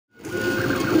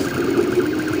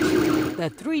The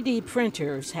 3D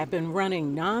printers have been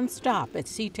running nonstop at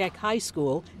CTEC High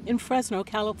School in Fresno,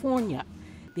 California.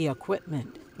 The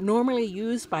equipment, normally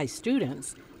used by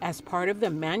students as part of the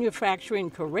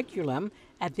manufacturing curriculum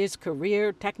at this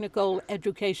career technical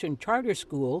education charter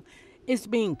school, is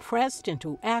being pressed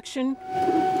into action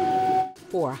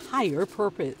for a higher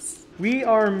purpose. We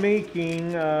are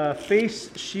making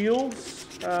face shields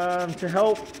to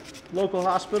help local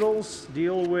hospitals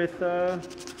deal with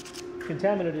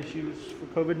contaminant issues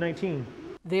for COVID-19.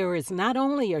 There is not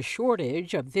only a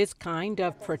shortage of this kind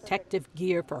of protective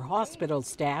gear for hospital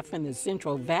staff in the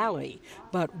Central Valley,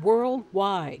 but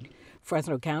worldwide.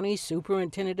 Fresno County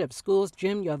Superintendent of Schools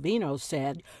Jim Yovino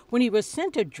said when he was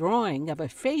sent a drawing of a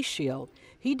face shield,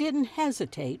 he didn't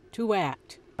hesitate to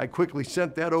act. I quickly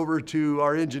sent that over to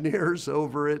our engineers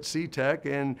over at CTEC,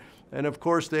 and of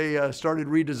course they started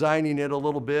redesigning it a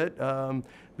little bit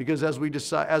because as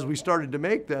we started to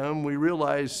make them, we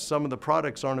realized some of the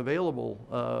products aren't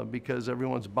available because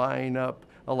everyone's buying up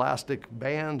elastic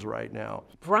bands right now.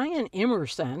 Brian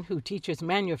Emerson, who teaches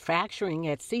manufacturing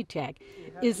at CTEC,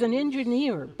 is an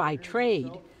engineer by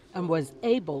trade and was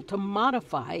able to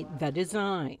modify the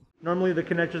design. Normally the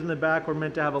connectors in the back were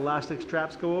meant to have elastic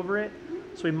straps go over it,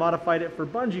 so we modified it for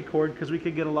bungee cord because we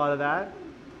could get a lot of that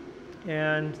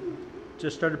and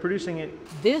just started producing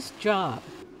it. This job,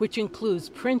 which includes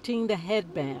printing the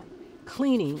headband,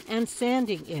 cleaning and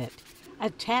sanding it,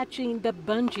 attaching the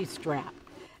bungee strap,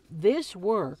 this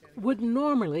work would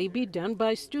normally be done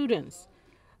by students,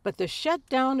 but the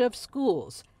shutdown of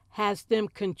schools has them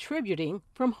contributing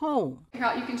from home. You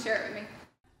can share it with me.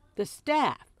 The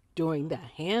staff doing the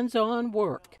hands-on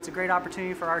work. It's a great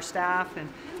opportunity for our staff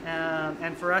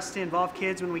and for us to involve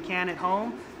kids when we can at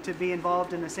home, to be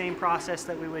involved in the same process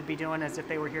that we would be doing as if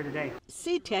they were here today.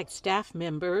 CTEC staff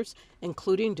members,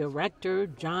 including Director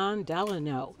John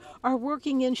Delano, are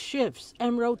working in shifts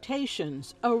and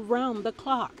rotations around the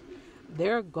clock.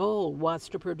 Their goal was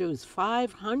to produce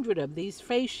 500 of these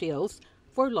face shields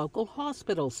for local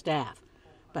hospital staff,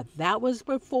 but that was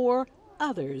before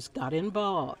others got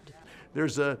involved.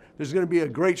 There's going to be a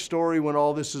great story when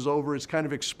all this is over. It's kind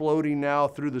of exploding now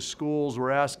through the schools.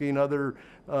 We're asking other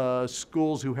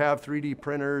schools who have 3D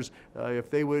printers if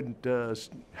they would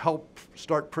help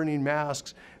start printing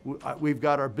masks. We've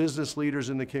got our business leaders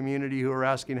in the community who are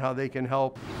asking how they can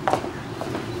help.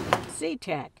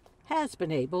 CTEC has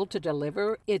been able to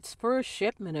deliver its first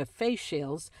shipment of face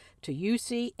shields to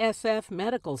UCSF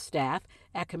medical staff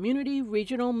at Community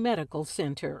Regional Medical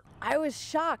Center. I was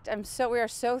shocked. We are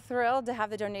so thrilled to have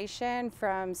the donation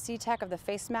from CTEC of the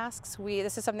face masks.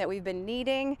 This is something that we've been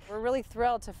needing. We're really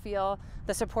thrilled to feel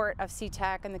the support of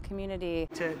CTEC and the community.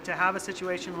 To have a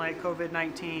situation like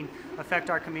COVID-19 affect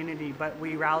our community, but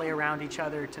we rally around each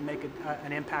other to make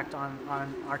an impact on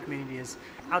our community is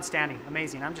outstanding,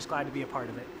 amazing. I'm just glad to be a part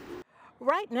of it.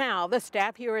 Right now, the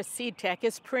staff here at CTEC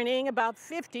is printing about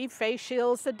 50 face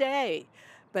shields a day.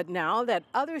 But now that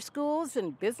other schools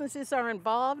and businesses are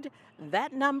involved,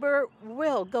 that number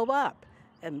will go up.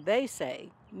 And they say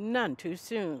none too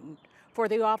soon. For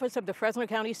the Office of the Fresno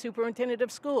County Superintendent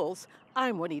of Schools,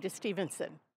 I'm Juanita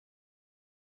Stevenson.